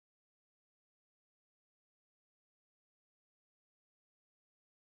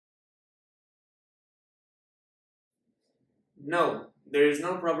No, there is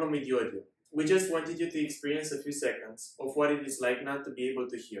no problem with the audio. We just wanted you to experience a few seconds of what it is like not to be able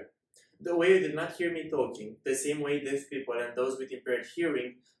to hear. The way you did not hear me talking, the same way deaf people and those with impaired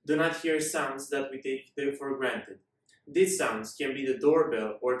hearing do not hear sounds that we take them for granted. These sounds can be the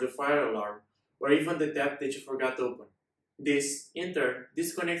doorbell or the fire alarm or even the tap that you forgot to open. This, in turn,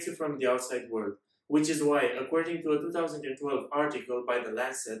 disconnects you from the outside world, which is why, according to a 2012 article by The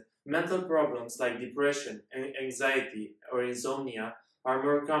Lancet, mental problems like depression, anxiety, or insomnia are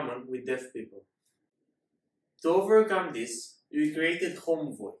more common with deaf people. To overcome this, we created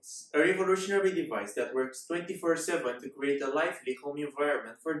HomeVoice, a revolutionary device that works 24/7 to create a lively home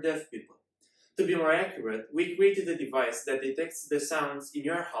environment for deaf people. To be more accurate, we created a device that detects the sounds in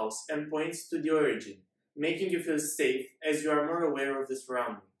your house and points to the origin, making you feel safe as you are more aware of the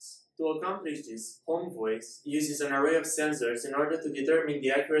surroundings. To accomplish this, HomeVoice uses an array of sensors in order to determine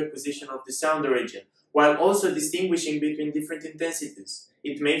the accurate position of the sound origin, while also distinguishing between different intensities.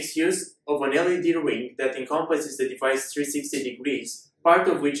 It makes use of an LED ring that encompasses the device 360 degrees, part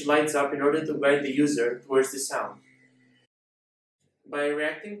of which lights up in order to guide the user towards the sound. By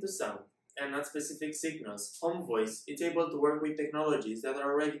reacting to sound, and not specific signals, HomeVoice is able to work with technologies that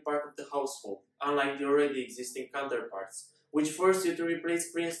are already part of the household, unlike the already existing counterparts, which force you to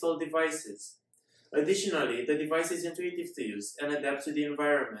replace pre-installed devices. Additionally, the device is intuitive to use and adapts to the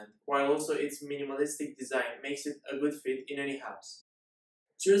environment, while also its minimalistic design makes it a good fit in any house.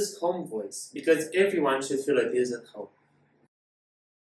 Choose HomeVoice because everyone should feel at ease at home.